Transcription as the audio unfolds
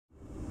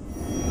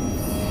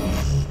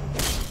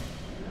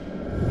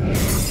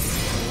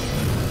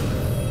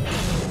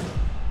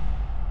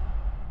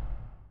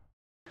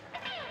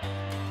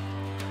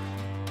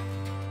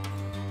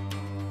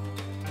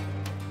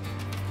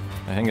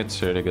think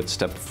it's a really good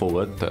step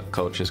forward that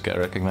coaches get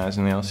recognized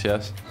in the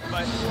LCS.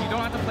 But you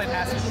don't have to play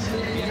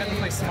passive, you have to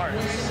play smart.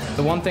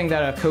 The one thing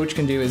that a coach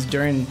can do is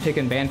during pick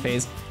and ban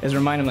phase is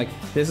remind them, like,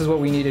 this is what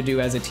we need to do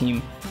as a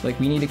team. Like,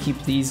 we need to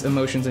keep these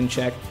emotions in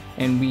check,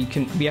 and we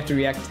have to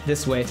react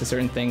this way to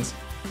certain things.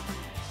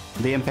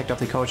 The impact of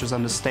the coaches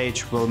on the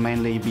stage will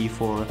mainly be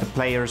for the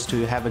players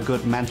to have a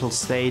good mental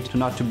state,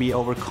 not to be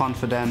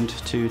overconfident,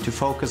 to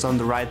focus on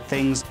the right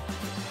things.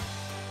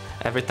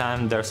 Every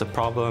time there's a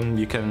problem,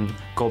 you can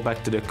go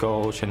back to the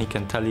coach and he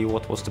can tell you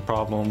what was the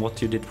problem, what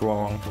you did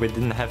wrong. We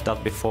didn't have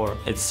that before.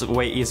 It's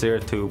way easier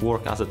to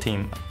work as a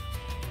team.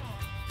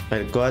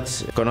 El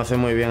coach conoce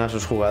muy bien a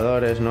sus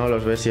jugadores, ¿no?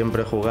 Los ve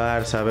siempre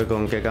jugar, sabe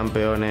con qué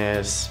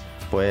campeones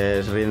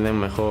pues rinden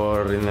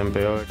mejor, rinden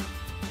peor.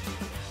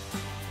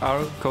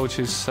 Our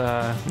coach's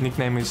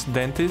nickname is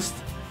Dentist.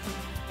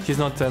 He's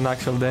not an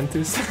actual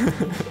dentist.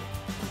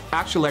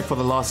 Actually, like for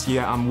the last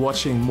year, I'm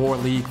watching more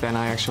League than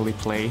I actually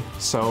play.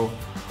 So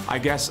I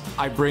guess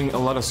I bring a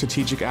lot of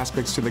strategic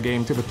aspects to the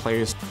game, to the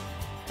players.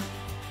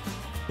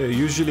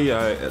 Usually,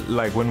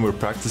 like when we're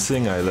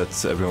practicing, I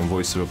let everyone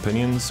voice their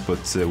opinions, but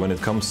when it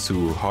comes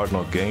to hard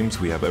knock games,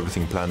 we have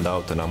everything planned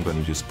out and I'm going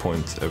to just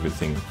point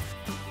everything.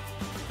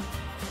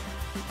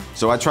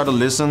 So I try to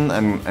listen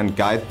and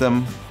guide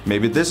them.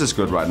 Maybe this is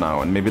good right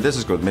now, and maybe this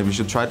is good. Maybe you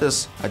should try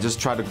this. I just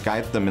try to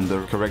guide them in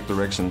the correct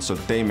direction so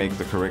they make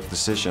the correct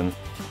decision.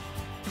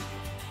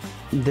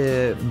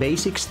 The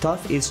basic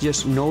stuff is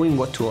just knowing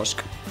what to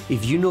ask.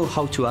 If you know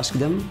how to ask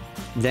them,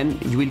 then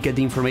you will get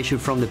the information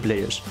from the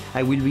players.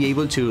 I will be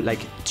able to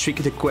trick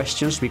the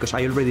questions because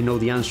I already know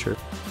the answer.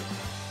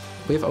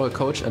 We have our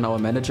coach and our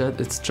manager,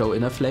 it's Joe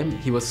Innerflame.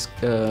 He was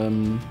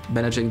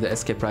managing the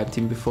SK Prime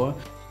team before.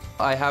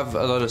 I have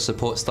a lot of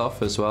support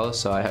staff as well,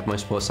 so I have my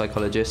sports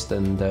psychologist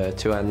and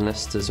 2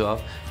 analysts as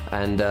well.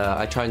 And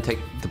I try and take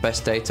the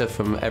best data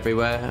from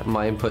everywhere,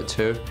 my input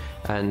too,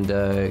 and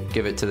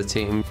give it to the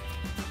team.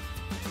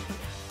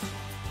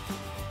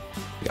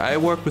 I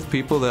work with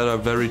people that are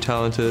very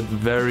talented,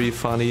 very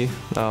funny.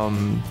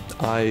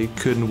 I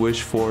couldn't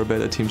wish for a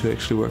better team to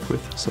actually work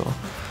with. So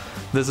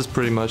this is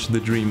pretty much the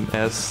dream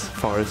as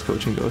far as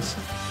coaching goes.